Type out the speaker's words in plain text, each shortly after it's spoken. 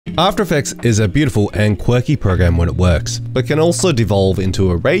After Effects is a beautiful and quirky program when it works, but can also devolve into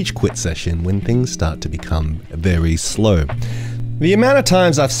a rage quit session when things start to become very slow. The amount of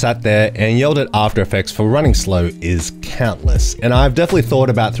times I've sat there and yelled at After Effects for running slow is countless, and I've definitely thought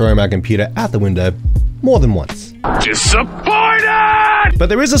about throwing my computer out the window more than once. Disappointed! But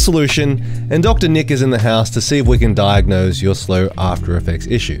there is a solution, and Dr. Nick is in the house to see if we can diagnose your slow After Effects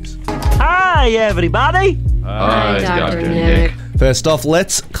issues. Hi, everybody! Hi, Dr. Nick. First off,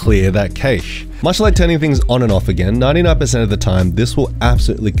 let's clear that cache. Much like turning things on and off again, 99% of the time, this will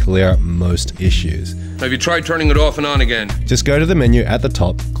absolutely clear up most issues. Have you tried turning it off and on again? Just go to the menu at the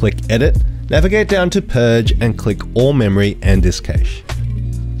top, click Edit, navigate down to Purge, and click All Memory and Disk Cache.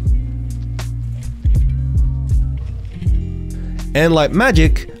 And like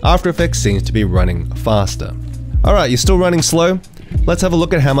magic, After Effects seems to be running faster. Alright, you're still running slow? Let's have a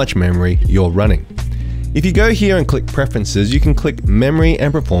look at how much memory you're running. If you go here and click Preferences, you can click Memory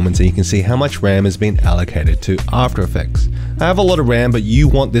and Performance and you can see how much RAM has been allocated to After Effects. I have a lot of RAM, but you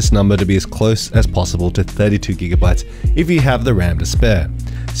want this number to be as close as possible to 32 gigabytes if you have the RAM to spare.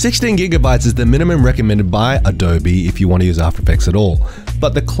 16 gigabytes is the minimum recommended by Adobe if you want to use After Effects at all,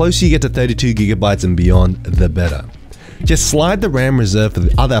 but the closer you get to 32 gigabytes and beyond, the better. Just slide the RAM reserved for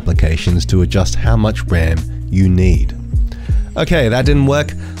the other applications to adjust how much RAM you need. Okay, that didn't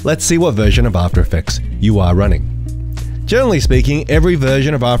work. Let's see what version of After Effects you are running. Generally speaking, every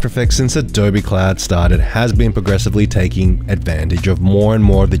version of After Effects since Adobe Cloud started has been progressively taking advantage of more and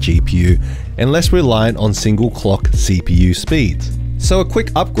more of the GPU and less reliant on single clock CPU speeds. So a quick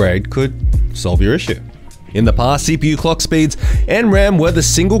upgrade could solve your issue. In the past, CPU clock speeds and RAM were the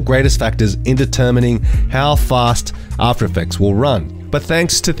single greatest factors in determining how fast After Effects will run. But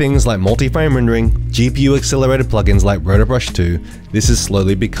thanks to things like multi-frame rendering, GPU accelerated plugins like RotoBrush 2, this is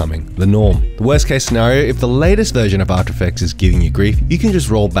slowly becoming the norm. The worst case scenario, if the latest version of After Effects is giving you grief, you can just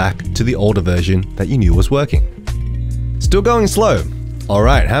roll back to the older version that you knew was working. Still going slow?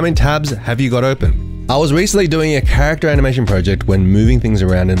 Alright, how many tabs have you got open? I was recently doing a character animation project when moving things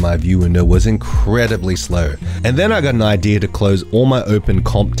around in my view window was incredibly slow. And then I got an idea to close all my open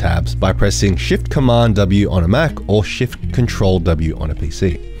comp tabs by pressing Shift-Command-W on a Mac or Shift-Control-W on a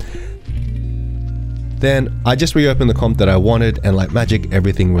PC. Then I just reopened the comp that I wanted and like magic,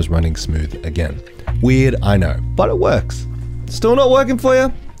 everything was running smooth again. Weird, I know, but it works. Still not working for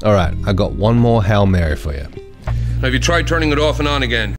you? Alright, I got one more Hail Mary for you. Have you tried turning it off and on again?